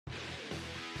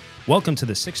Welcome to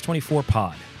the 624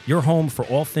 Pod, your home for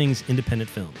all things independent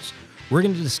films. We're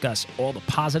going to discuss all the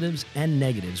positives and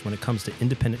negatives when it comes to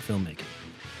independent filmmaking.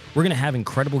 We're going to have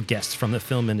incredible guests from the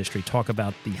film industry talk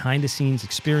about behind-the-scenes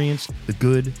experience, the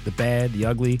good, the bad, the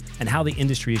ugly, and how the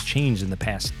industry has changed in the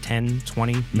past 10,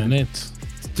 20 minutes.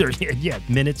 30,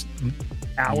 minutes,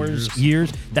 hours,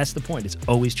 years. That's the point. It's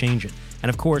always changing.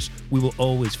 And of course, we will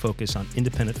always focus on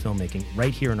independent filmmaking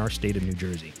right here in our state of New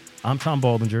Jersey. I'm Tom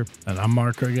Baldinger. And I'm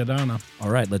Mark Rigodano. All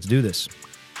right, let's do this.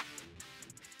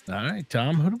 All right,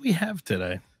 Tom, who do we have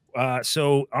today?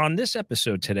 So on this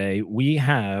episode today, we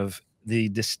have the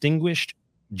distinguished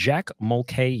Jack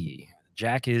Mulcahy.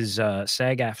 Jack is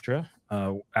SAG-AFTRA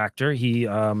actor. He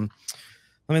let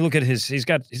me look at he's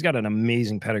got an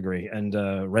amazing pedigree and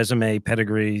resume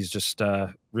pedigree. He's just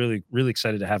really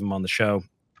excited to have him on the show.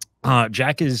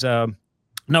 Jack is not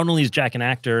only is Jack an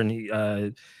actor, and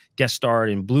he guest starred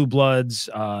in Blue Bloods.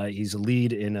 He's a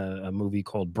lead in a movie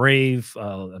called Brave,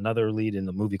 another lead in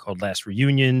the movie called Last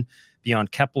Reunion,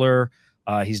 Beyond Kepler.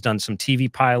 He's done some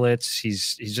TV pilots.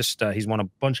 He's won a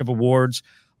bunch of awards.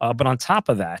 But on top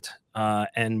of that,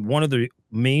 and one of the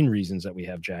main reasons that we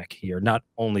have Jack here, not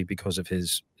only because of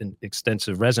his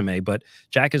extensive resume, but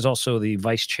Jack is also the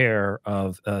vice chair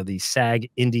of the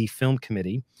SAG Indie Film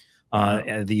Committee,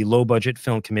 the Low Budget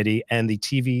Film Committee, and the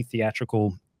TV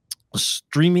Theatrical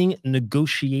Streaming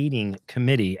Negotiating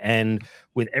Committee. And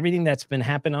with everything that's been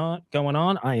going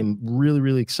on, I am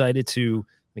really excited to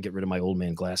let me get rid of my old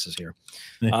man glasses here.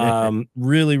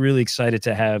 Really excited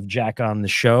to have Jack on the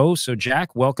show. So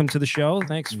Jack, welcome to the show.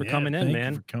 Thanks for coming in,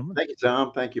 man. Thank you,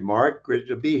 Tom. Thank you, Mark. Great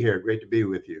to be here. Great to be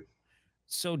with you.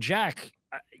 So Jack,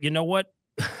 you know what?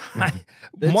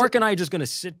 Mark and I are just going to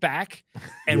sit back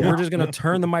and we're just going to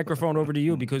turn the microphone over to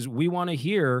you because we want to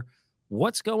hear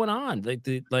what's going on.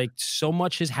 Like so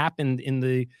much has happened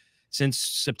since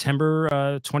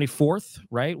September 24th,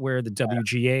 right? Where the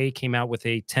WGA came out with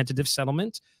a tentative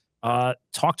settlement.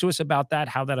 Talk to us about that,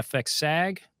 how that affects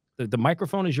SAG. The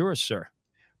microphone is yours, sir.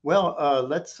 Well,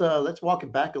 let's walk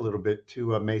it back a little bit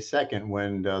to May 2nd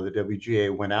when the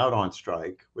WGA went out on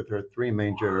strike with her three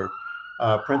major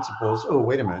principles. Oh,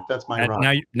 wait a minute. That's my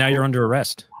ride. Now you're under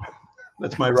arrest.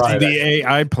 That's my ride. The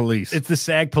AI police. It's the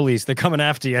SAG police. They're coming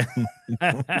after you.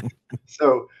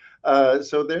 So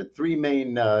their three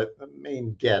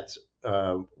main gets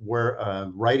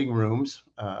were writing rooms.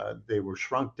 They were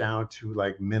shrunk down to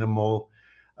like minimal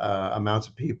amounts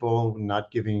of people, not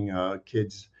giving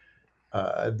kids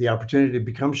the opportunity to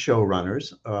become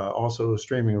showrunners. Also,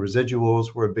 streaming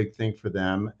residuals were a big thing for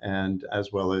them, and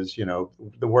as well as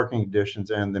the working conditions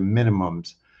and the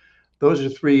minimums. Those are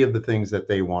three of the things that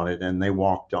they wanted, and they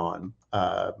walked on.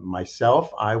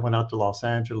 Myself, I went out to Los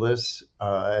Angeles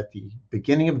at the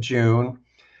beginning of June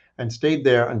and stayed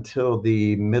there until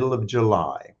the middle of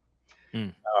July.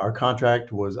 Our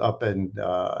contract was up at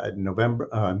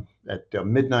November at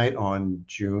midnight on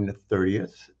June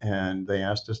 30th, and they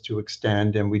asked us to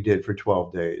extend, and we did for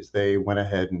 12 days. They went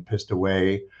ahead and pissed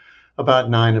away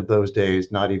about 9 of those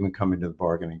days, not even coming to the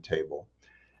bargaining table.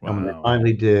 Wow. And when they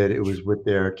finally did, it was with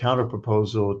their counter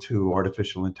proposal to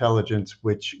artificial intelligence,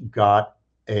 which got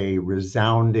a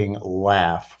resounding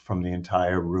laugh from the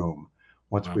entire room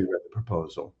once we read the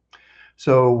proposal.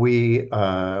 So we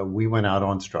went out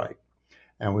on strike,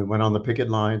 and we went on the picket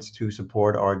lines to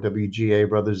support our WGA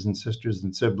brothers and sisters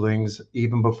and siblings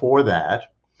even before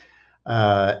that.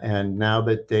 And now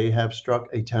that they have struck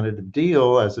a tentative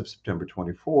deal as of September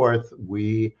 24th,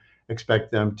 we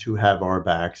expect them to have our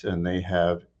backs, and they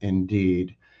have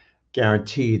indeed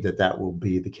guaranteed that will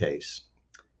be the case.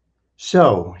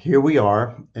 So here we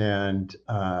are, and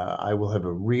I will have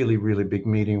a really big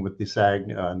meeting with the SAG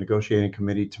negotiating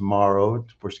committee tomorrow.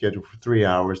 We're scheduled for 3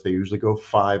 hours. They usually go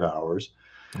 5 hours.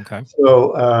 Okay.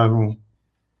 So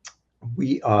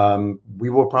we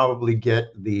will probably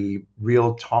get the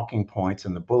real talking points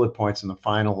and the bullet points and the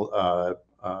final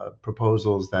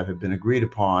proposals that have been agreed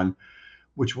upon,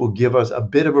 which will give us a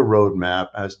bit of a roadmap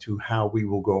as to how we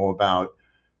will go about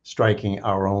striking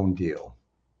our own deal.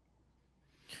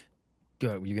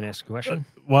 Good. Were you going to ask a question?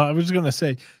 Well, I was going to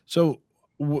say, so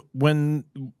when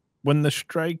the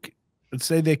strike, let's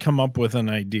say they come up with an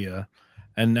idea,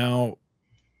 and now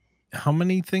how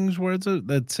many things was it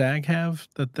that SAG have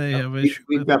that they have issued?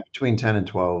 We've got between 10 and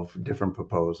 12 different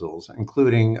proposals,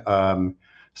 including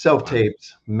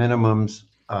self-tapes, minimums.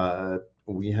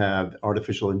 We have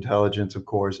artificial intelligence, of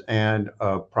course, and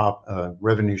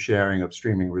revenue sharing of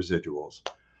streaming residuals.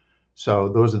 So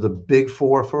those are the big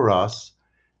four for us.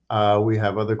 We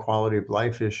have other quality of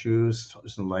life issues,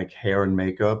 like hair and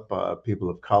makeup. People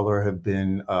of color have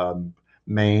been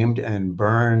maimed and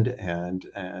burned and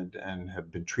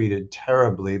have been treated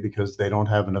terribly because they don't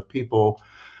have enough people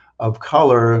of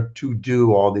color to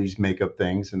do all these makeup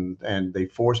things, and they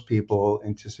force people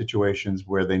into situations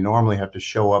where they normally have to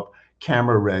show up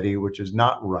camera ready, which is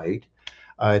not right.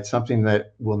 It's something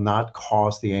that will not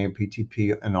cost the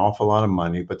AMPTP an awful lot of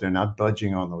money, but they're not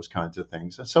budging on those kinds of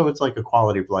things. And so it's like a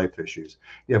quality of life issues.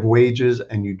 You have wages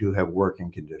and you do have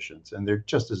working conditions, and they're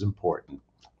just as important.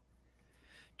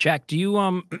 Jack, do you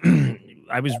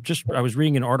I was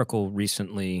reading an article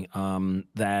recently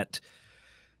that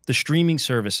the streaming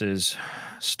services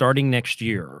starting next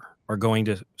year are going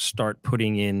to start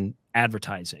putting in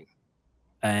advertising,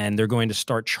 and they're going to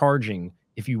start charging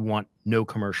if you want no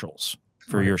commercials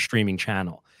for Right. your streaming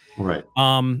channel. Right.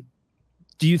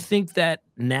 Do you think that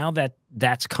now that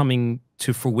that's coming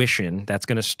to fruition, that's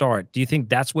going to start, do you think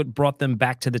that's what brought them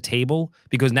back to the table?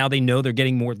 Because now they know they're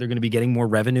getting more, they're going to be getting more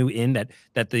revenue in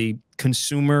that the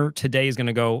consumer today is going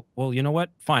to go, well, you know what?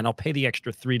 Fine, I'll pay the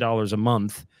extra $3 a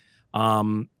month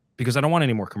because I don't want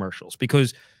any more commercials.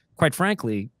 Because quite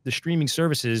frankly, the streaming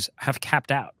services have capped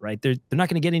out, right? They're not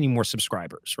going to get any more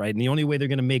subscribers, right? And the only way they're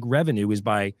going to make revenue is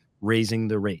by raising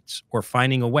the rates or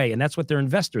finding a way. And that's what their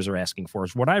investors are asking for,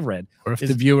 is what I've read. Or if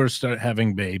the viewers start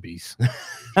having babies.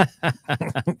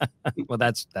 Well,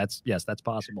 that's yes, that's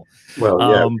possible. Well,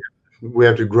 yeah, we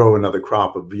have to grow another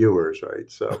crop of viewers,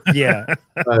 right? So yeah,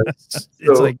 it's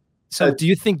like, so do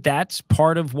you think that's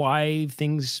part of why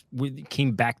things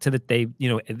came back to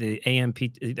the AMP,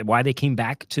 why they came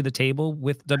back to the table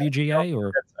with WGA?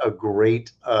 Or that's a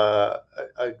great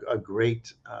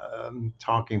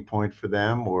talking point for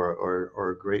them,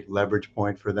 or a great leverage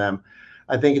point for them.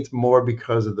 I think it's more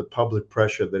because of the public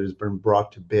pressure that has been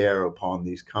brought to bear upon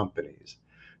these companies.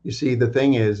 You see, the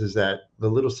thing is that the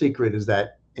little secret is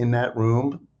that in that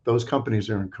room, those companies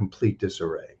are in complete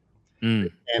disarray.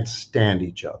 They can't stand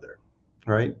each other,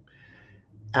 right?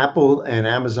 Apple and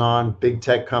Amazon, big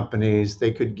tech companies,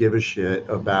 they could give a shit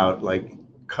about like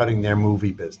cutting their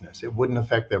movie business. It wouldn't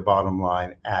affect their bottom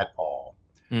line at all.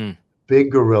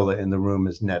 Big gorilla in the room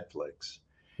is Netflix.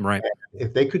 Right. And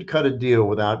if they could cut a deal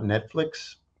without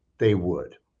Netflix, they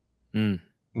would. And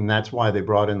that's why they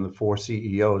brought in the 4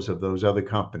 CEOs of those other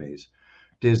companies,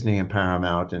 Disney and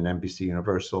Paramount and NBC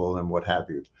Universal and what have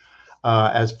you.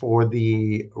 As for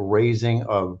the raising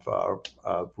of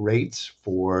rates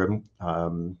for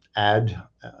ad,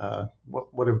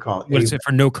 what do we call it? What is it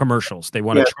for no commercials? They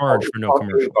want to charge for no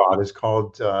commercials. It's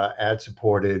called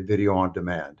ad-supported video on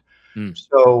demand.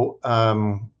 So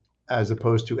as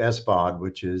opposed to SVOD,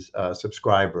 which is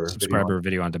subscriber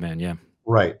video on demand, yeah.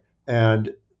 Right.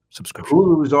 And subscription.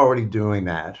 Hulu's already doing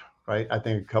that, right? I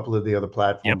think a couple of the other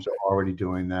platforms are already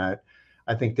doing that.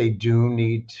 I think they do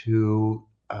need to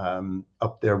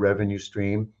up their revenue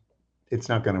stream. It's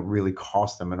not going to really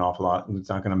cost them an awful lot, and it's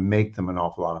not going to make them an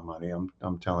awful lot of money.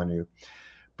 I'm telling you.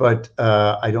 But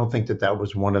I don't think that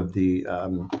was one of the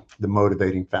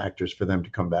motivating factors for them to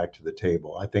come back to the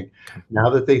table. I think now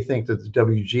that they think that the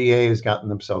WGA has gotten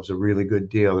themselves a really good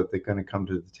deal, that they're going to come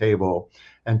to the table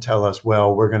and tell us,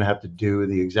 well, we're going to have to do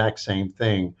the exact same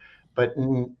thing, but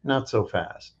not so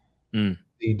fast. The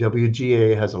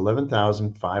WGA has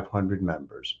 11,500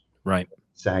 members. Right.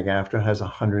 SAG-AFTRA has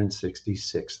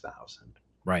 166,000.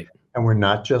 Right. And we're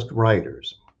not just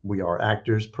writers. We are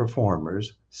actors,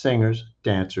 performers, singers,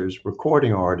 dancers,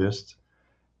 recording artists,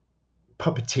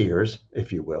 puppeteers,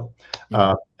 if you will,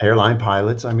 airline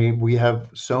pilots. I mean, we have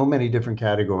so many different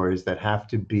categories that have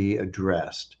to be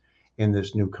addressed in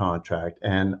this new contract.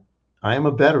 And I am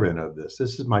a veteran of this.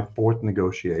 This is my 4th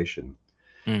negotiation.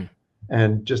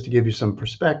 And just to give you some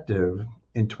perspective,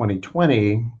 in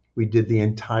 2020, we did the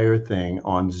entire thing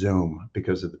on Zoom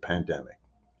because of the pandemic.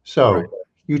 So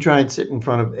you try and sit in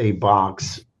front of a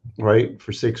box, right,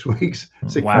 for 6 weeks,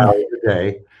 6 hours a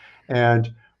day.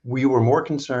 And we were more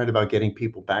concerned about getting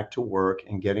people back to work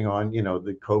and getting on,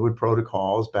 the COVID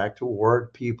protocols, back to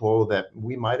work people, that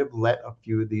we might have let a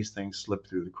few of these things slip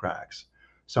through the cracks.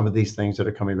 Some of these things that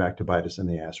are coming back to bite us in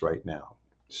the ass right now.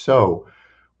 So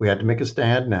we had to make a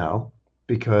stand now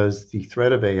because the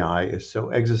threat of AI is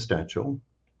so existential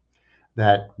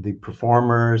that the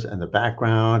performers and the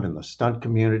background and the stunt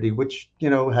community, which,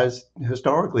 has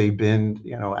historically been,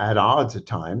 at odds at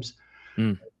times,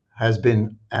 has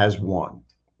been as one,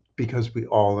 because we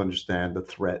all understand the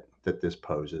threat that this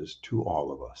poses to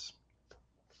all of us.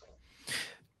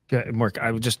 Yeah, Mark,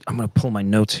 I'm going to pull my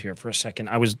notes here for a second.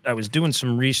 I was doing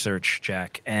some research,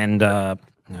 Jack, and now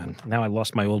I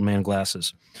lost my old man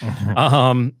glasses.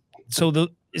 So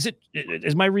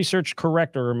is my research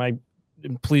correct, or am I?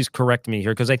 Please correct me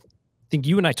here, because I think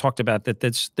you and I talked about that.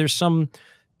 There's some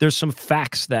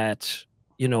facts that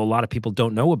a lot of people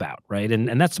don't know about, right?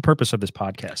 And that's the purpose of this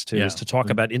podcast too, is Yeah. to talk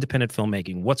about independent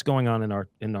filmmaking, what's going on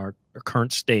in our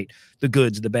current state, the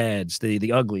goods, the bads,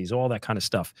 the uglies, all that kind of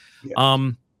stuff. Yeah.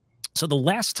 So the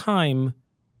last time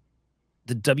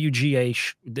the WGA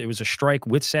there was a strike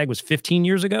with SAG was 15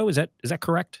 years ago. Is that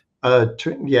correct?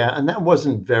 Yeah, and that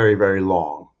wasn't very, very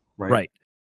long, right? Right.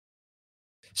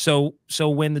 So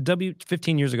when the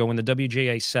 15 years ago when the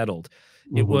WGA settled,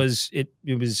 it Mhm. was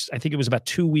I think it was about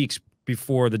 2 weeks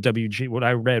before the WGA. What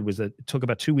I read was that it took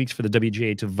about 2 weeks for the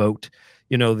WGA to vote.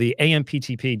 The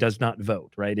AMPTP does not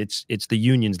vote, right? It's the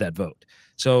unions that vote.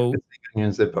 So It's the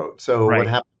unions that vote. So what right,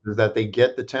 happens is that they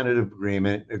get the tentative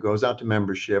agreement. It goes out to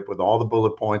membership with all the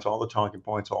bullet points, all the talking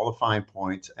points, all the fine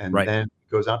points, and right. then it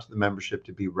goes out to the membership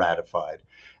to be ratified.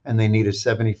 And they need a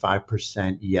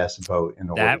 75% yes vote in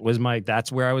order.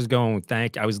 That's where I was going.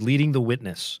 I was leading the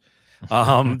witness.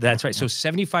 That's right. So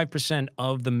 75%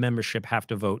 of the membership have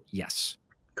to vote yes.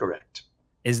 Correct.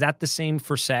 Is that the same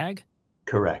for SAG?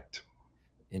 Correct.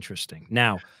 Interesting.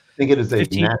 Now, I think it is a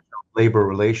 15 national labor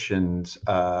relations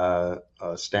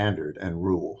standard and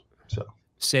rule. So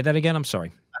say that again. I'm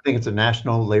sorry. I think it's a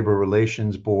National Labor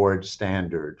Relations Board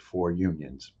standard for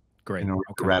unions Great. in order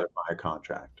to Okay. ratify a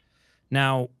contract.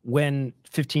 Now, when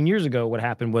 15 years ago, what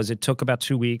happened was it took about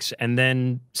 2 weeks, and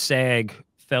then SAG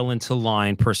fell into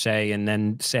line per se, and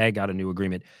then SAG got a new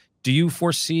agreement. Do you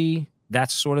foresee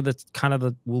that's sort of the kind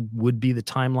of would be the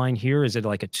timeline here? Is it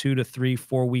like a 2 to 3,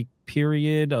 4 week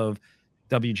period of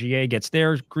WGA gets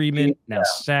their agreement, now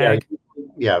SAG?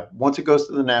 Yeah. Once it goes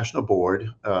to the national board,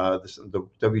 the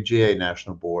WGA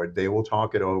national board, they will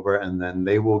talk it over and then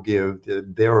they will give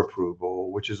their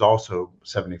approval, which is also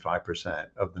 75%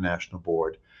 of the national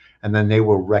board. And then they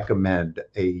will recommend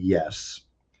a yes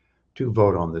to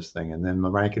vote on this thing. And then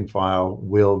the rank and file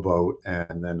will vote,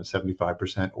 and then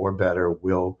 75% or better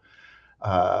will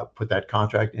put that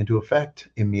contract into effect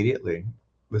immediately.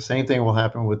 The same thing will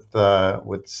happen with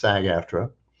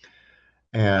SAG-AFTRA,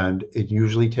 and it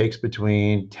usually takes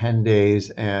between 10 days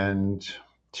and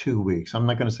 2 weeks. I'm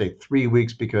not going to say 3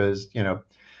 weeks because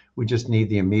we just need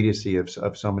the immediacy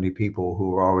of so many people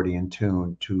who are already in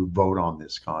tune to vote on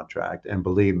this contract. And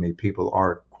believe me, people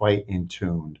are quite in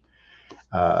tune.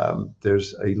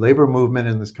 There's a labor movement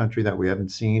in this country that we haven't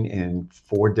seen in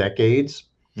 4 decades.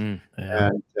 Yeah.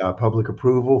 And public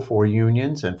approval for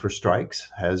unions and for strikes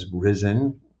has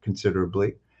risen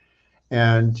considerably.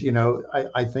 And,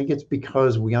 I think it's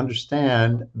because we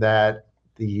understand that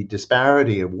the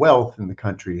disparity of wealth in the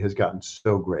country has gotten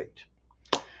so great.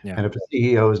 Yeah. And if a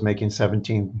CEO is making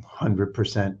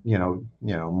 1,700%,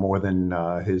 more than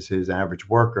his average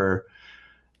worker,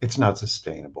 it's not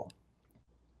sustainable.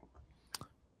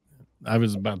 I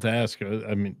was about to ask.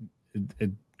 I mean,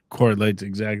 it correlates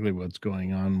exactly what's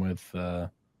going on with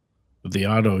the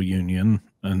auto union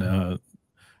and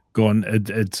going.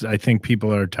 It's. I think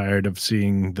people are tired of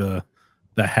seeing the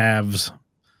haves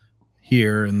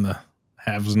here and the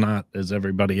haves not as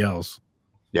everybody else.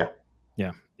 Yeah.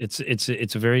 Yeah. It's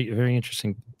a very, very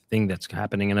interesting thing that's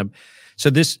happening. And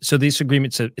so this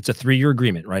agreement, it's a 3-year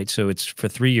agreement, right? So it's for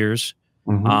 3 years.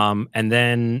 Mhm. And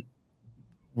then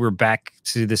we're back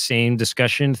to the same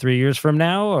discussion 3 years from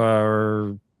now,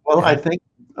 or Well, I think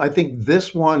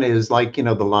this one is like,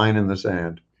 the line in the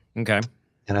sand. okay.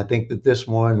 And I think that this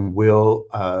one will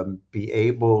be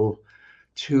able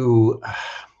to,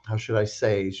 how should I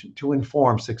say, to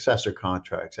inform successor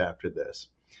contracts after this.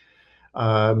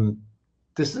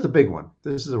 This is a big one.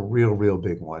 This is a real, real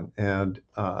big one. And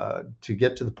to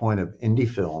get to the point of indie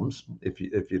films, if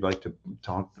you'd like to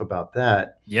talk about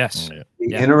that, Yes.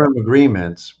 the interim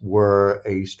agreements were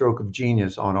a stroke of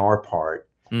genius on our part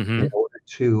Mm-hmm. in order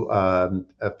to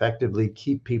effectively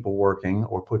keep people working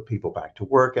or put people back to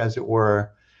work, as it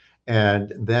were.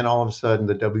 And then all of a sudden,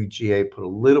 the WGA put a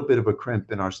little bit of a crimp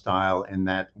in our style in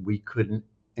that we couldn't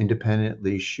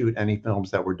independently shoot any films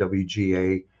that were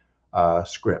WGA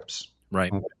scripts.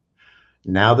 Right. Okay.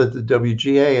 Now that the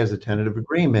WGA has a tentative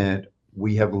agreement,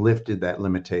 we have lifted that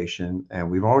limitation, and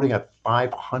we've already got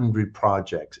 500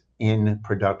 projects in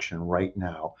production right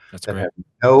now That's that great. have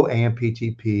no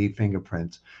AMPTP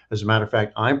fingerprints. As a matter of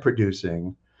fact, I'm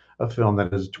producing a film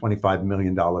that has a $25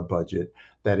 million budget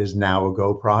that is now a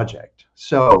go project.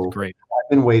 So Great. I've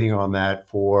been waiting on that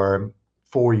for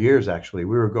 4 years, actually.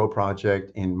 We were a go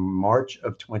project in March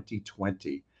of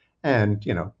 2020. And,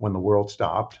 when the world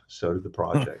stopped, so did the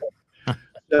project.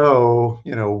 So,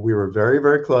 we were very,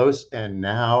 very close. And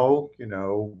now,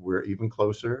 we're even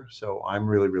closer. So I'm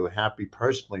really, really happy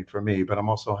personally for me, but I'm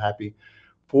also happy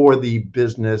for the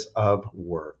business of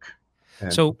work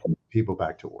and So people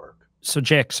back to work. So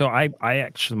Jack, so I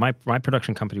actually my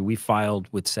production company, we filed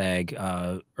with SAG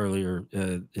earlier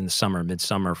in the summer,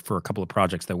 midsummer, for a couple of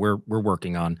projects that we're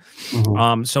working on.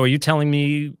 Mhm. So are you telling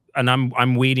me? And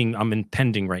I'm waiting. I'm in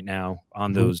pending right now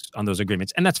on Mhm. those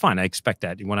agreements, and that's fine. I expect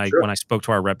that. Sure. When I spoke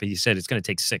to our rep, he said it's going to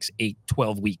take 6, 8,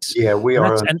 12 weeks, Yeah, we and are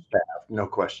that's and understaffed, no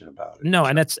question about it. no,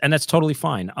 So and that's totally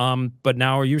fine. But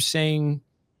now are you saying,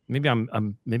 maybe I'm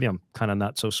kind of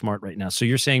not so smart right now. So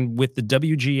you're saying with the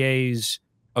WGA's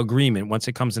agreement, once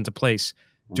it comes into place,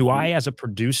 do mhm, I, as a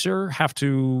producer, have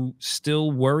to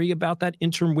still worry about that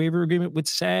interim waiver agreement with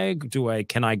SAG?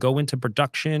 Can I go into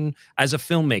production as a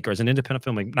filmmaker, as an independent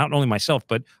filmmaker? Not only myself,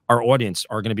 but our audience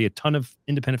are going to be a ton of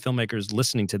independent filmmakers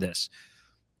listening to this.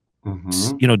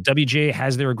 mhm, You know, WGA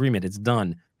has their agreement. It's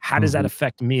done. How does that mhm.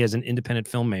 affect me as an independent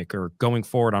filmmaker going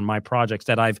forward on my projects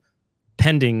that I've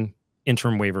pending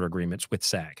interim waiver agreements with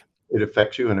SAG It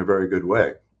affects you in a very good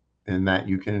way in that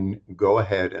you can go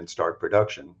ahead and start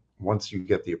production once you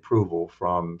get the approval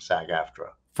from SAG-AFTRA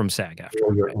from SAG after?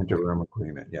 for your Right. Okay. interim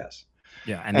agreement, yes.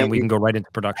 Yeah. And And then we you can go right into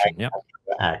production. Yep.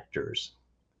 SAG-AFTRA actors.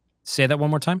 Say that one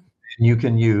more time. You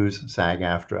can use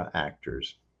SAG-AFTRA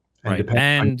actors. And Right.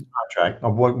 depending on And your contract,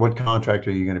 what contract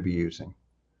are you gonna be using?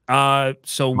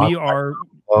 so we Modified are,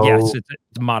 yes, low?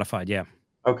 it's modified. Yeah.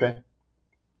 Okay,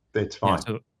 it's Yeah. fine.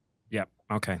 So, yeah.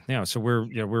 Okay. Yeah. So You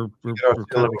get our we're seal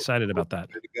kind of of excited approval, about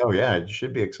that. good to go. Yeah, you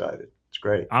should be excited. It's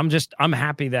great. I'm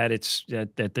happy that it's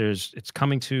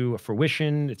coming to a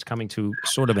fruition. It's coming to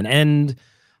sort of an end.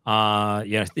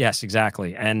 Yeah, yes,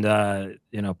 exactly. And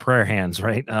you know, prayer hands,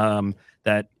 right?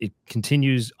 That it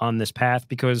continues on this path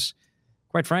because,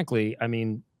 quite frankly, I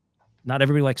mean, not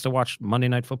everybody likes to watch Monday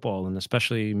Night Football, and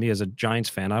especially me as a Giants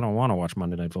fan, I don't want to watch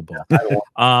Monday Night Football. I don't want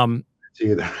Um,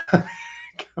 to either.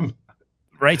 Come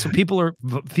right? So people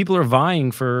are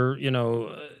vying for,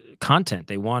 content.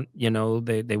 They want,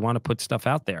 they want to put stuff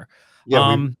out there. Yeah,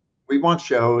 Um, we want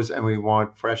shows and we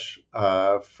want fresh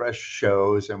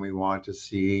shows and we want to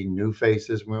see new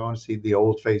faces. We want to see the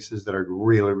old faces that are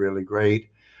really, really great.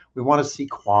 We want to see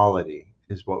quality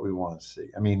is what we want to see.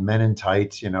 I mean, Men in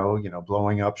Tights,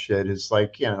 blowing up shit is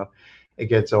like, it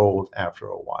gets old after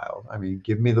a while. I mean,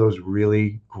 give me those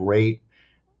really great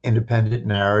independent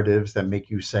narratives that make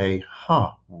you say,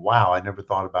 huh, wow, I never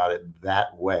thought about it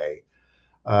that way.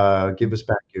 Give us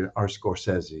back our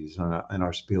Scorseses and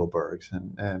our Spielbergs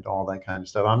and all that kind of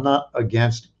stuff. I'm not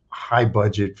against high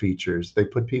budget features. They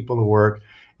put people to work.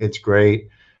 It's great.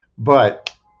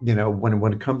 But,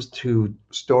 when it comes to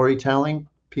storytelling,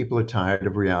 people are tired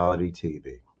of reality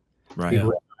TV. right. Yeah,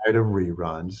 People are tired of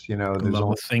reruns. I There's love a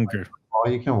only thinker. all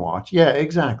you can watch. Yeah,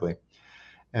 exactly.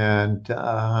 And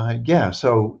yeah,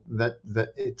 so that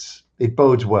it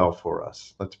bodes well for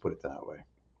us. Let's put it that way.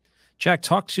 Jack,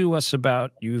 talk to us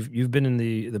about, you've been in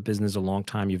the business a long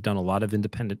time. You've done a lot of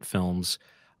independent films.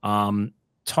 Um,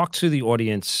 Talk to the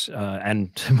audience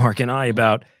and to Mark and I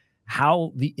about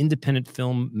how the independent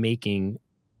film making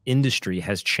industry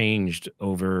has changed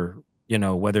over,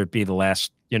 whether it be the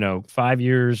last, 5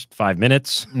 years, 5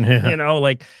 minutes, Yeah.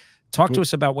 like talk to Well,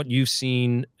 us about what you've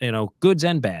seen, goods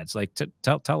and bads. Like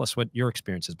tell us what your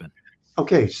experience has been.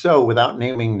 Okay, so without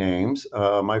naming names,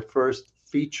 my first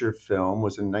feature film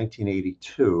was in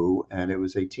 1982, and it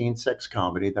was a teen sex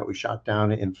comedy that we shot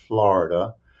down in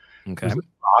Florida. It Okay.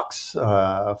 was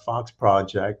a Fox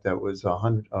project that was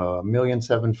million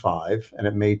 75, and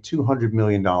it made $200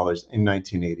 million in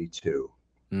 1982.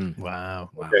 Mm, wow.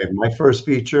 wow. Okay, my first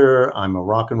feature. I'm a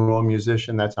rock and roll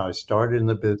musician. That's how I started in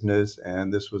the business,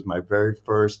 and this was my very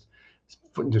first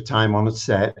time on a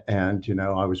set. And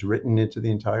I was written into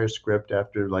the entire script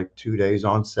after like 2 days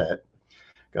on set.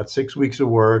 Got 6 weeks of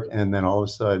work, and then all of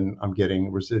a sudden, I'm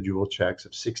getting residual checks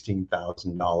of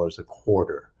 $16,000 a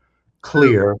quarter,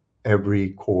 clear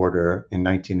every quarter in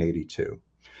 1982.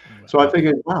 So I Wow.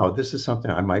 figured, wow, this is something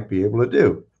I might be able to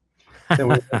do. Then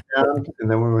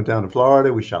we went down to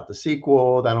Florida. We shot the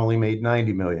sequel. That only made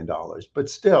 $90 million. But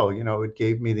still, it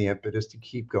gave me the impetus to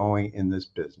keep going in this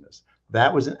business.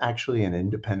 That was actually an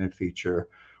independent feature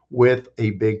with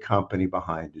a big company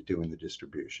behind it doing the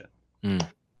distribution. Mm,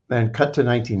 Then cut to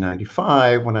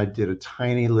 1995 when I did a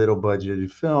tiny little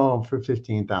budgeted film for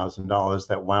 $15,000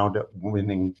 that wound up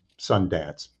winning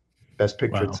Sundance, Best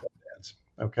Picture at Wow. Sundance.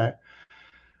 Okay.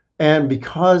 And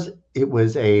because it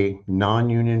was a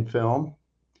non-union film,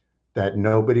 that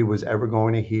nobody was ever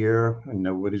going to hear and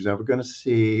nobody's ever going to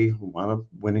see, wound up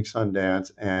winning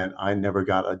Sundance, and I never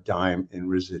got a dime in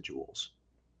residuals.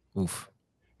 oof.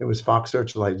 It was Fox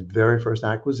Searchlight's very first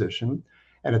acquisition.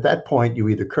 And at that point, you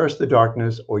either curse the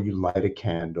darkness or you light a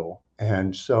candle.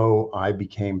 And so I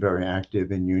became very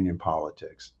active in union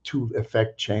politics to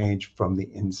effect change from the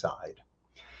inside.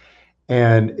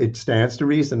 And it stands to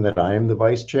reason that I am the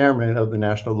vice chairman of the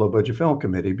National Low Budget Film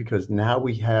Committee, because now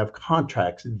we have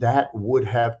contracts that would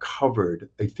have covered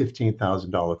a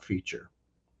 $15,000 feature.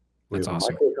 We That's have a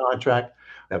awesome. micro contract,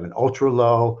 we have an ultra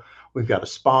low, we've got a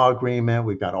SPA agreement,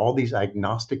 we've got all these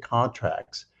agnostic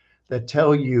contracts that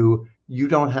tell you you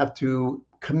don't have to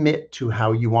commit to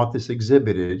how you want this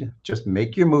exhibited. Just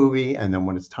make your movie, and then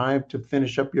when it's time to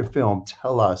finish up your film,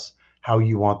 tell us how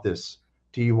you want this.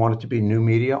 Do you want it to be new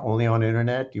media, only on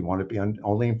internet? Do you want it to be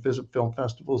only in film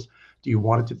festivals? Do you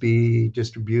want it to be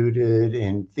distributed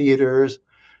in theaters,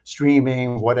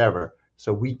 streaming, whatever?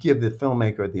 So we give the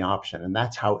filmmaker the option, and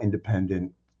that's how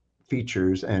independent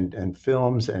features and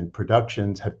films and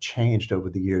productions have changed over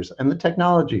the years. And the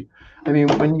technology. I mean,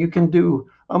 when you can do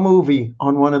a movie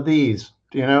on one of these,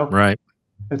 Right.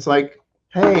 it's like,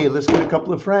 hey, let's get a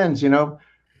couple of friends,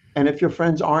 and if your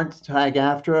friends aren't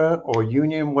SAG-AFTRA or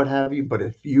union, what have you, but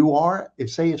if you are, if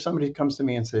somebody comes to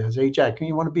me and says, hey, Jack, can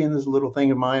you want to be in this little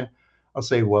thing of mine? I'll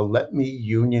say, well, let me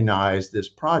unionize this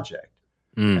project.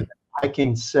 And I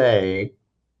can say,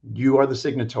 you are the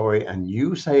signatory, and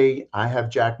you say, I have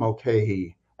Jack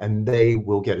Mulcahy, and they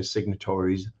will get a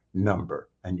signatory's number,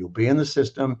 and you'll be in the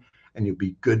system, and you'll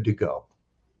be good to go.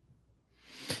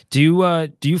 Do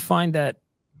you find that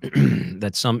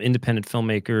that some independent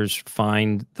filmmakers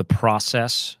find the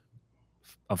process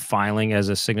of filing as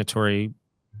a signatory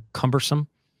cumbersome,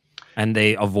 and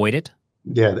they avoid it?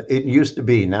 Yeah, it used to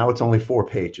be. Now it's only 4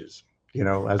 pages.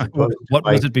 As opposed to what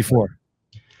was it before?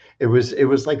 It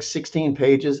was like 16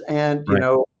 pages, and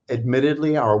Right.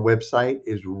 Admittedly, our website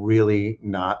is really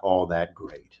not all that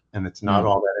great, and it's not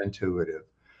all that intuitive.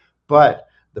 But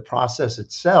the process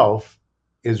itself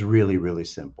is really, really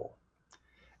simple.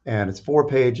 And it's 4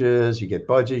 pages. You get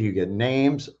budget, you get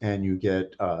names, and you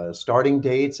get starting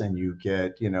dates, and you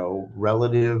get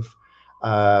relative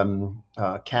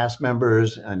cast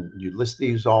members, and you list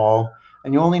these all.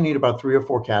 And you only need about 3 or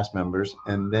 4 cast members,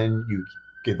 and then you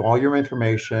give all your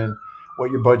information,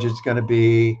 what your budget's going to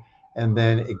be, and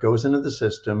then it goes into the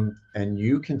system, and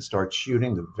you can start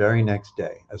shooting the very next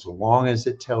day, as long as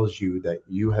it tells you that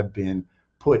you have been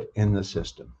put in the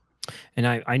system. And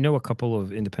I know a couple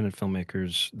of independent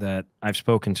filmmakers that I've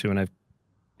spoken to, and I've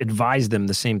advised them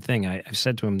the same thing. I've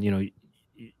said to them,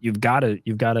 you've got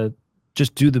to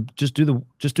just do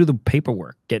the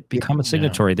paperwork, become a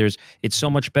signatory. It's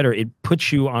so much better. It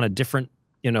puts you on a different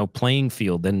playing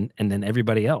field than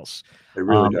everybody else. It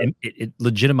really does. It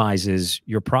legitimizes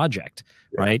your project,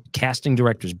 right? Casting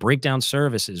directors, breakdown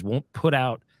services won't put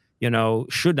out,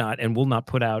 should not and will not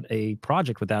put out a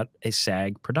project without a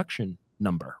SAG production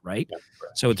number, right?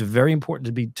 So it's very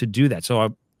important to do that. So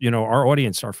our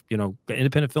audience are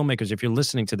independent filmmakers. If you're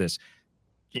listening to this,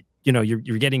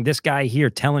 you're getting this guy here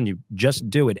telling you just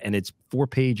do it, and it's 4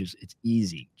 pages. It's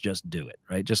easy. Just do it,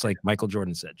 right? Just like Michael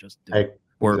Jordan said, just do it.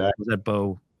 Or was that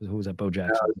Bo? Who was that? Bo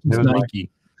Jackson? It was Nike.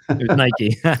 It was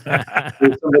Nike.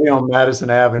 There's somebody on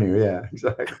Madison Avenue. Yeah,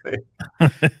 exactly.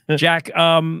 Jack,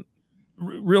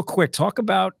 real quick, talk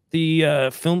about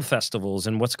the film festivals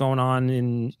and what's going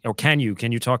on or can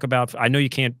you talk about? I know you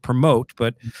can't promote,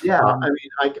 but yeah, I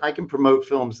mean, I can promote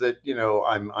films that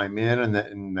I'm in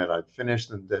and that I've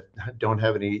finished and that don't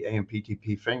have any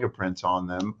AMPTP fingerprints on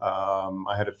them.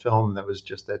 I had a film that was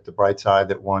just at the Bright Side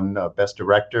that won Best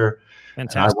Director.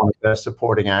 Fantastic. And I won Best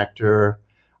Supporting Actor.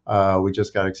 We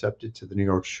just got accepted to the New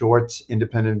York Shorts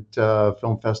Independent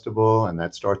Film Festival, and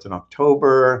that starts in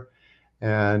October.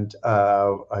 And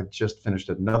I just finished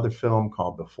another film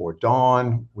called Before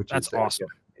Dawn, which is awesome.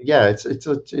 Yeah,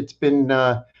 it's been.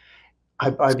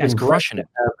 I've been crushing it.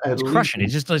 It's crushing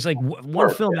it. It's like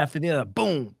one film after the other.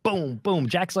 Boom, boom, boom.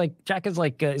 Jack is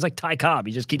like he's like Ty Cobb.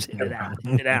 He just keeps hitting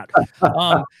it out.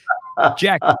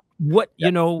 Jack, what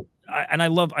and I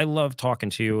love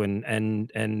talking to you,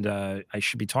 and I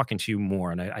should be talking to you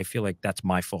more, and I feel like that's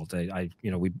my fault.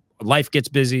 Life gets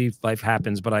busy, life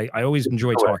happens, but I always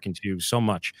enjoy talking to you so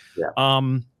much. Yeah.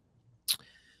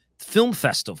 Film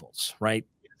festivals, right?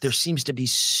 There seems to be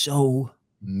so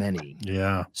many.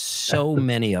 Yeah. So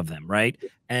many of them, right?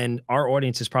 And our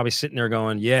audience is probably sitting there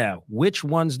going, yeah, which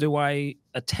ones do I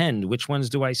attend? Which ones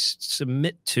do I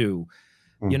submit to?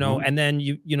 Mm-hmm. And then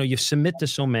you submit to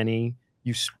so many.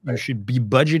 You should be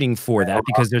budgeting for that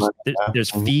because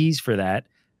there's fees for that.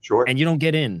 Sure. And you don't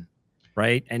get in,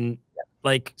 right? And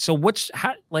so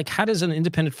how does an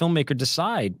independent filmmaker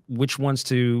decide which ones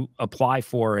to apply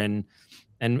for and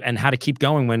how to keep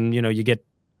going when you get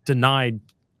denied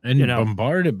and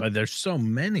bombarded by there's so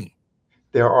many.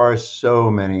 There are so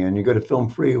many, and you go to Film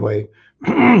Freeway,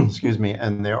 excuse me,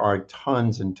 and there are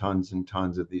tons and tons and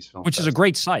tons of these films. Which is a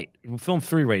great site. Film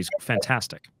Freeway is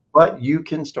fantastic. but you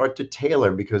can start to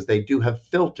tailor because they do have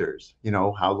filters.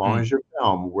 How long Mm, is your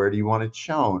film? Where do you want it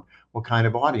shown? What kind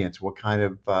of audience? What kind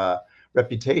of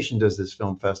reputation does this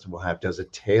film festival have? Does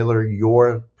it tailor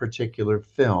your particular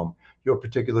film, your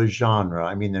particular genre?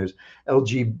 I mean, there's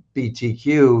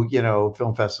LGBTQ,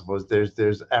 film festivals.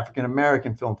 There's African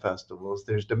American film festivals.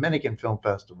 There's Dominican film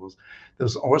festivals.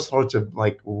 There's all sorts of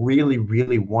like really,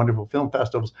 really wonderful film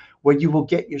festivals where you will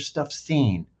get your stuff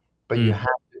seen, but you mm. have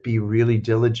to be really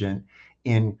diligent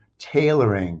in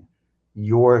tailoring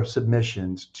your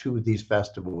submissions to these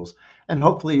festivals, and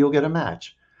hopefully you'll get a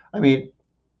match. I mean,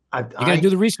 You got to I do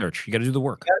the research. You got to do the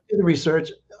work. gotta do the research.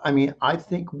 I mean, I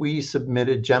think we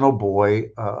submitted Gentle Boy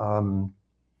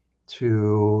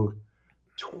to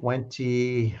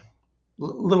 20,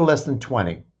 little less than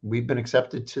 20. We've been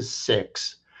accepted to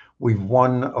 6. We've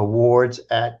won awards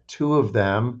at 2 of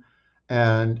them,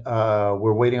 and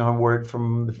we're waiting on word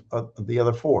from the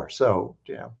other 4. So,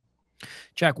 yeah.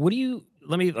 Jack, what do you?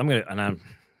 Let me. I'm gonna. And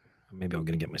maybe I'm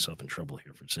gonna get myself in trouble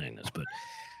here for saying this, but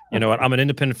you know what? I'm an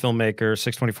independent filmmaker.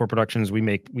 624 Productions.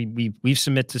 We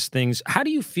submit these things. How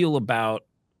do you feel about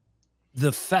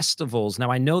the festivals? Now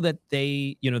I know that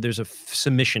there's a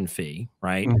submission fee,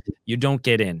 right? Mhm. You don't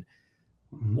get in.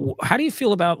 Mhm. How do you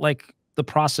feel about like the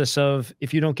process of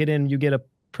if you don't get in, you get a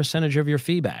percentage of your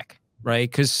fee back, right?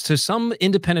 Because to some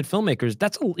independent filmmakers,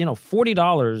 that's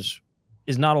 $40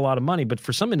 is not a lot of money, but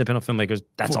for some independent filmmakers,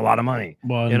 that's a lot of money,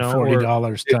 Well, and or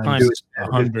 $40 Do times it a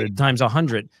 15. hundred. times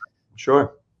 100.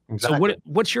 Sure, So exactly.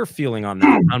 what's your feeling on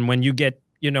that? On when you get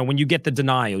the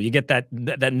denial, you get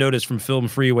that notice from Film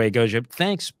Freeway goes,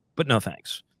 thanks, but no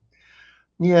thanks.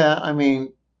 Yeah, I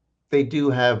mean, they do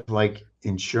have like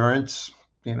insurance,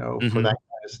 for Hmm. that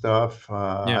kind of stuff. Yeah.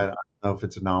 I don't know if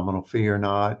it's a nominal fee or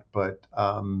not, but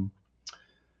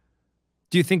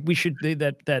Do you think we should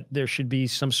that there should be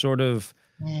some sort of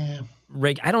yeah,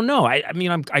 I don't know. I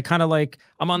mean, I kind of like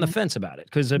I'm on the fence about it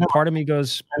because a no, part of me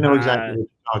goes, I know exactly what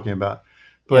you're talking about.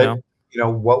 you But know,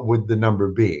 what would the number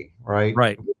be, right?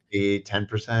 right. Would it be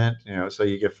 10%, so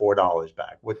you get $4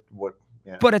 back.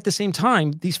 Yeah. But at the same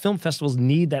time, these film festivals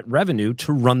need that revenue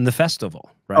to run the festival,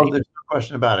 Oh, right? there's no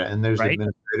question about it, and there's Right.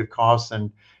 administrative costs,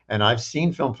 and I've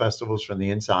seen film festivals from the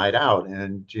inside out,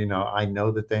 and, I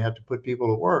know that they have to put people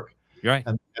to work, You're right.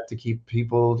 and they have to keep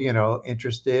people,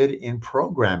 interested in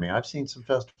programming. I've seen some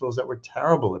festivals that were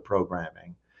terrible at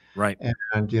programming, Right. and,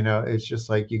 it's just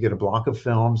like you get a block of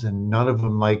films and none of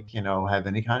them, like, have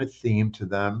any kind of theme to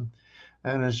them,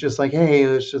 and it's just like, "Hey,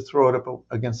 let's just throw it up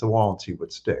against the wall and see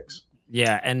what sticks."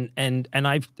 Yeah, and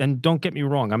don't get me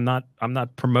wrong, I'm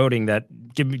not promoting that.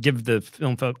 Give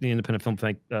the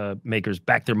independent makers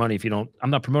back their money if you don't. I'm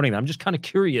not promoting that. I'm just kind of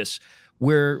curious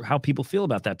how people feel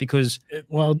about that because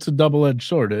Well, it's a double-edged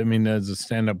sword. I mean, as a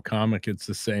stand-up comic, it's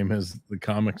the same as the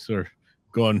comics are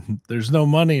going, there's no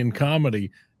money in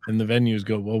comedy. And the venues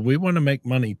go, well, we want to make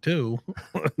money too.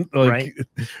 right?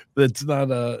 Like, it's not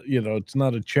it's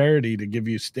not a charity to give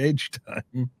you stage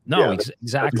time. No, Yeah, that's a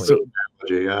exactly. good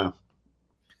analogy, yeah.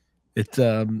 It's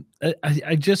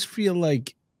I just feel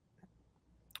like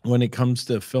when it comes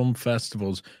to film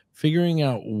festivals, figuring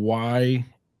out why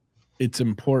it's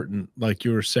important, like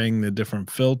you were saying, the different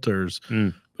filters,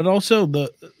 Mm, but also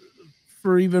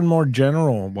for even more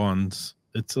general ones,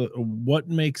 it's what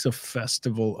makes a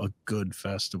festival a good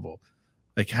festival?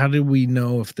 Like, how do we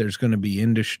know if there's going to be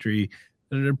industry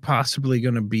that are possibly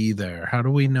going to be there? How do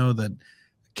we know that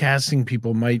casting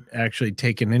people might actually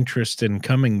take an interest in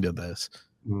coming to this?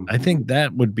 I Mhm. think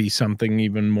that would be something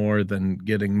even more than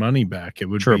getting money back. It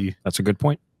would true. be That's a good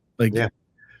point. like, Yeah.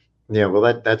 Yeah, well,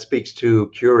 that speaks to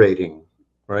curating,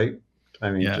 right? I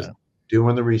mean, just yeah,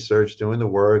 doing the research, doing the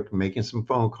work, making some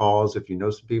phone calls. If you know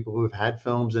some people who have had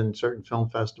films in certain film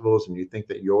festivals and you think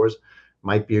that yours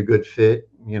might be a good fit,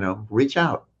 reach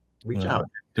out, reach uh, out.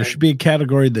 there should And be a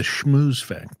category, the schmooze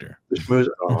factor. the schmooze,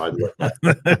 oh, I love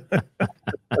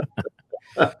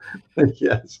that.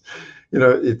 Yes.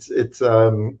 It's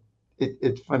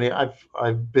funny.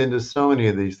 I've been to so many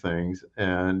of these things,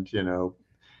 and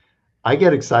I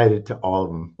get excited to all of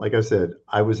them. Like I said,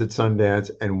 I was at Sundance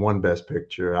and won Best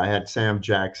Picture. I had Sam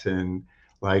Jackson,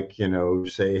 like,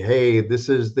 say, "Hey, this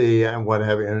is the," and what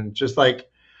have you. And just like,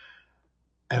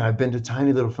 and I've been to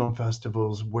tiny little film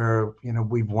festivals where,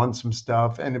 we've won some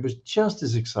stuff, and it was just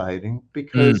as exciting Mm,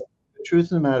 because the truth of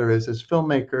the matter is, as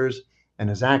filmmakers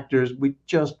and as actors, we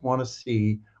just want to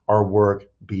see our work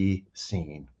be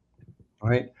seen,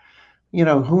 right?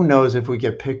 Who knows if we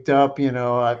get picked up.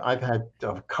 I've had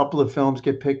a couple of films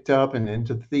get picked up and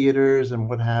into theaters and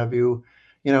what have you,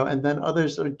 and then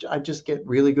others I just get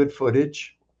really good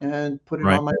footage and put it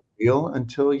right. on my reel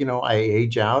until, I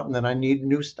age out and then I need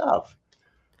new stuff,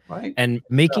 Right. And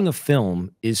making a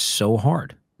film is so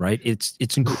hard, right?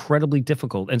 It's incredibly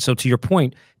difficult. And so to your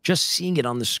point, just seeing it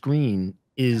on the screen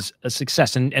is a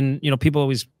success. And people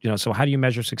always, so how do you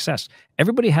measure success?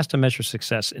 Everybody has to measure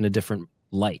success in a different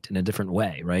light, in a different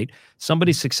way, right?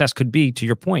 Somebody's success could be, to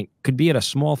your point, could be at a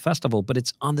small festival, but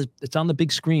it's on the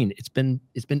big screen. It's been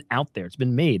out there. It's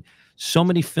been made. So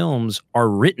many films are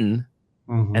written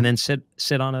and then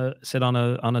sit on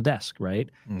a desk, right?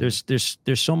 There's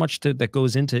so much that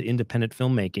goes into independent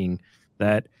filmmaking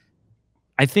that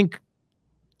I think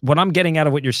what I'm getting out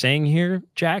of what you're saying here,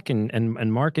 Jack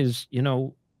and Mark, is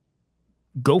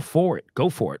go for it,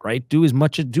 right?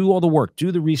 Do all the work,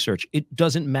 do the research. It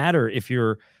doesn't matter if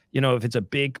you're if it's a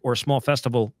big or a small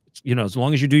festival, as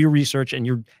long as you do your research and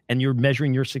you're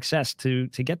measuring your success to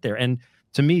get there. And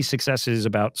to me, success is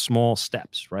about small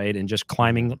steps, right? And just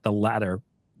climbing the ladder.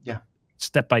 Yeah.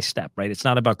 Step by step, right? It's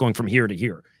not about going from here to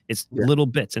here. It's Yeah. little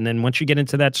bits. And then once you get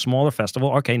into that smaller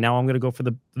festival, okay, now I'm going to go for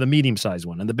the medium-sized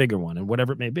one and the bigger one and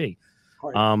whatever it may be.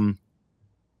 Right.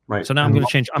 Right. So now I'm going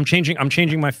to change. I'm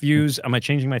changing my views. Am I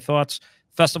changing my thoughts?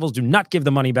 Festivals do not give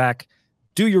the money back.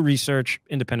 Do your research,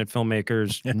 independent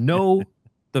filmmakers. Know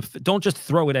don't just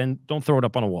throw it in. Don't throw it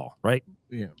up on a wall, right?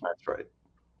 Yeah. That's right.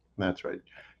 That's right.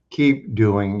 Keep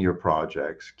doing your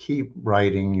projects. Keep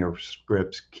writing your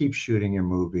scripts. Keep shooting your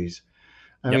movies.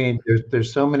 I mean,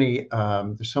 there's so many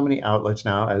outlets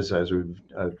now, as we've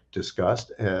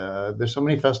discussed. There's so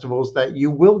many festivals that you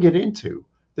will get into.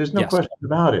 There's no question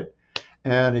about it.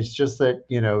 And it's just that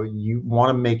you want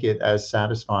to make it as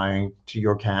satisfying to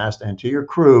your cast and to your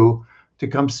crew to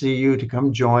come see you, to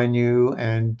come join you,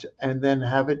 and then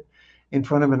have it in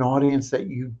front of an audience that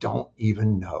you don't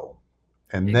even know.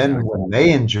 And then when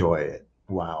they enjoy it,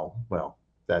 wow, well,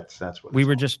 that's what we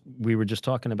were just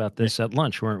talking about this at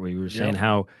lunch, weren't we? We were saying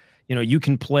how you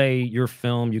can play your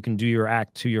film, you can do your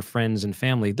act to your friends and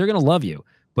family. They're going to love you,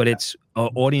 but it's an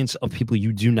audience of people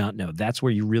you do not know. That's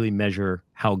where you really measure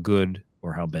how good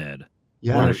or how bad.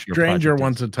 Yeah. When a stranger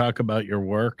wants to talk about your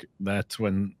work, that's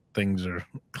when things are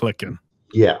clicking.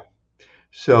 Yeah.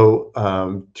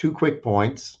 So 2 quick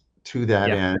points to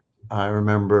that end. I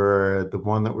remember the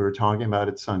one that we were talking about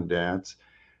at Sundance.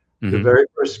 The very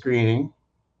first screening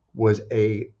was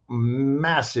a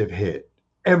massive hit.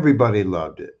 Everybody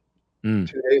loved it. 2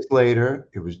 days later,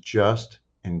 it was just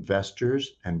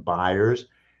investors and buyers,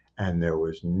 and there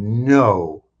was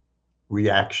no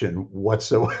reaction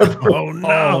whatsoever. Oh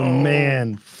no,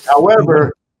 man.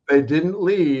 However, they didn't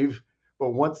leave.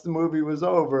 But once the movie was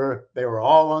over, they were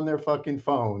all on their fucking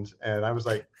phones. And I was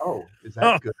like, oh, is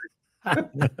that good?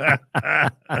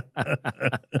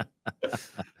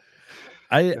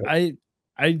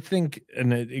 I think,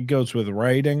 and it goes with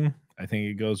writing. I think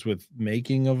it goes with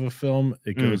making of a film.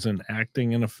 It goes in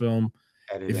acting in a film.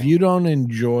 Editing. If you don't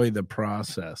enjoy the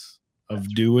process of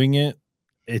doing it,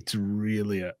 it's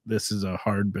really this is a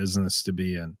hard business to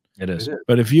be in. It is.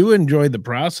 But if you enjoy the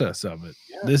process of it,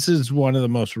 this is one of the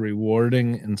most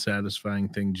rewarding and satisfying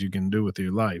things you can do with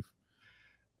your life.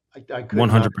 I could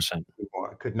 100%.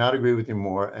 Could not agree with you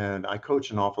more. And I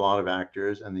coach an awful lot of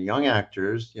actors, and the young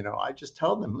actors, I just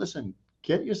tell them, listen,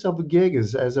 get yourself a gig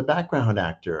as a background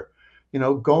actor.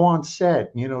 Go on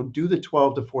set, do the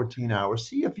 12 to 14 hours,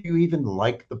 see if you even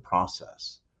like the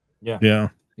process. Yeah,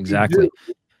 exactly.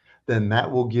 Then that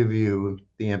will give you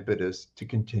the impetus to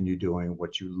continue doing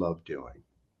what you love doing.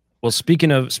 Well,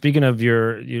 speaking of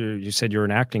you said you're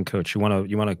an acting coach. You want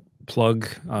to plug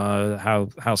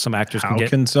how some actors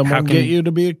can someone get you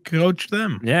to be a coach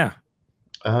them? Yeah.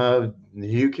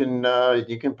 You can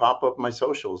pop up my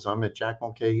socials. I'm at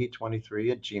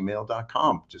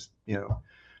jackmulcahy23@gmail.com. Just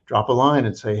drop a line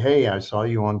and say, hey, I saw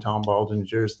you on Tom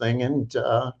Baldinger's thing, and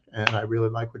I really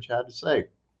like what you had to say.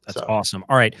 That's awesome.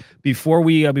 All right, before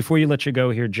you let you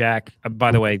go here, Jack.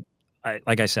 By the way,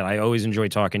 like I said, I always enjoy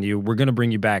talking to you. We're going to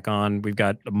bring you back on. We've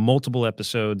got multiple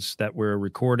episodes that we're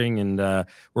recording, and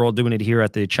we're all doing it here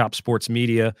at the Chop Sports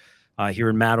Media here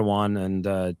in Matawan. And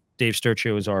Dave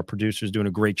Sturcio is our producer, is doing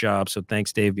a great job. So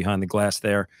thanks, Dave, behind the glass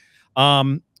there.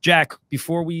 Jack,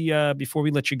 before we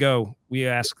let you go,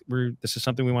 this is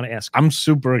something we want to ask. I'm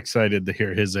super excited to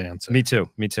hear his answer. Me too.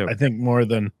 I think more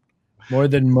than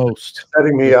most.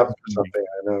 Setting me up for something,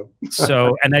 I know.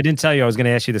 So, and I didn't tell you I was going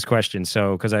to ask you this question.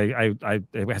 So, because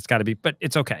it's got to be, but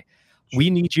it's okay.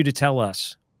 We need you to tell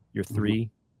us your 3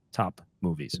 top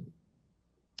movies.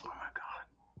 Oh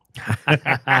my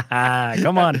God.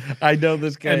 Come on. I know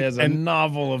this guy has a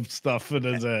novel of stuff in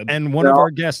his head. And one of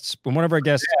our guests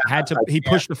had to, he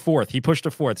pushed a fourth.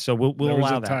 So we'll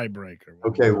allow that. Tiebreaker.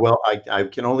 Okay. Well, I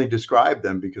can only describe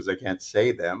them because I can't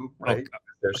say them, right?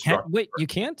 Wait, you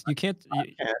can't? I can't.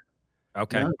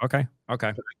 Okay. No, Okay. I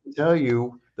can tell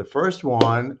you the first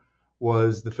one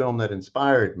was the film that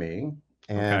inspired me,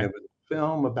 and Okay. it was a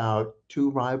film about two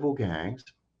rival gangs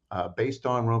based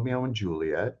on Romeo and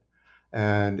Juliet,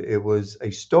 and it was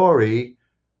a story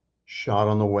shot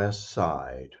on the West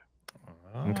Side.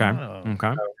 Okay. Oh.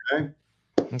 Okay. Okay.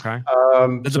 Okay.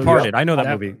 The So yeah, Departed. I know that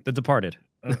that- movie. The Departed.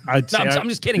 I'd No, say I'm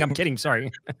just kidding. I'm kidding.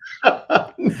 Sorry.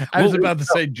 I was about to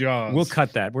say Jaws. We'll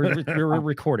cut that. We're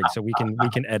recording, so we can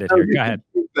edit no, here. you Go can ahead.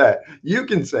 keep that. You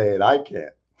can say it. I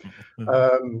can't.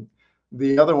 Um,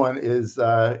 the other one is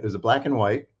it was a black and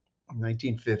white,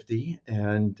 1950,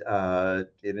 and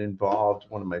it involved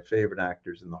one of my favorite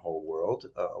actors in the whole world,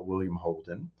 William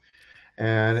Holden.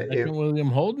 And Second William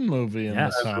Holden movie in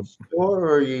Yes. the top.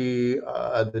 story,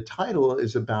 the title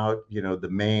is about the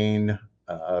main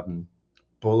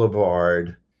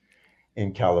boulevard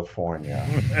in California.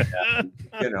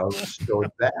 So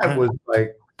that was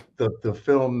like the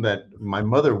film that my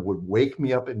mother would wake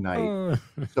me up at night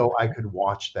so I could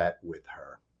watch that with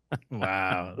her.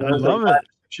 Wow, I I was like love 5, it.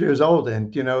 6 years old,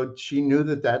 and she knew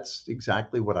that that's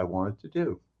exactly what I wanted to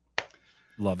do.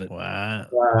 Love it. Wow,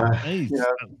 You nice.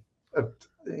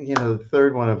 the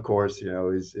third one, of course,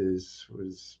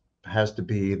 has to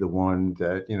be the one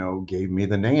that gave me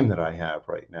the name that I have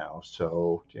right now.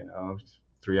 So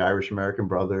three Irish American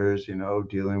brothers,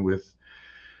 dealing with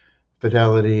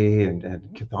fidelity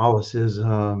and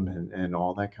Catholicism and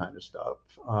all that kind of stuff.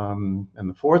 And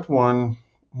the fourth one,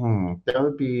 that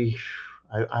would be,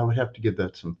 I would have to give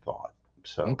that some thought.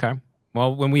 So Okay.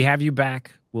 Well, when we have you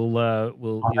back, we'll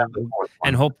I'll have the fourth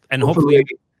one. hopefully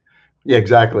Yeah,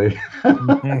 exactly.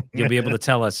 you'll be able to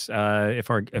tell us if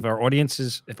our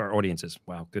audiences,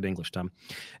 wow, good English, Tom.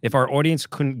 If our audience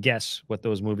couldn't guess what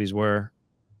those movies were,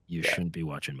 you shouldn't be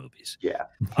watching movies. Yeah.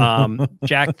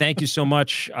 Jack, thank you so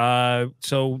much.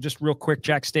 So just real quick,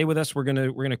 Jack, stay with us. We're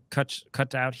gonna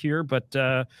cut out here, but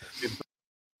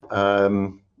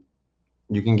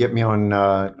You can get me on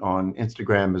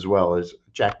Instagram as well as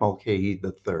Jack Mulcahy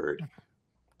the Third.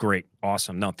 great,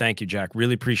 awesome. No, thank you, Jack.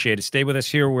 Really appreciate it. Stay with us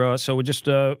here. We just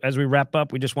as we wrap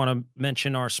up, we just want to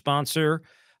mention our sponsor,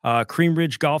 Cream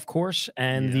Ridge Golf Course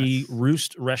and the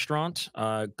Roost Restaurant.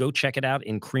 Go check it out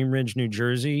in Cream Ridge, New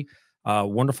Jersey.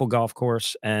 Wonderful golf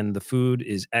course, and the food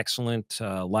is excellent.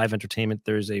 Live entertainment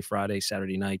Thursday, Friday,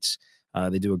 Saturday nights.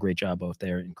 They do a great job both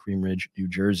there in Cream Ridge, New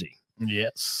Jersey.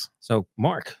 Yes. So,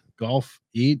 Mark, Golf,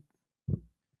 eat,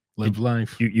 live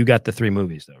life. you got the 3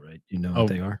 movies though, right? You know what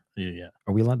they are. Yeah.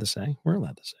 Are we allowed to say? We're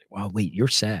allowed to say. Wow, wait, you're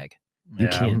SAG. You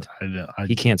can't.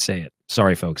 He can't say it.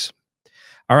 Sorry, folks.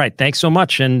 All right, thanks so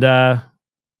much, and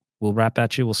we'll wrap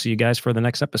at you. We'll see you guys for the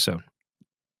next episode.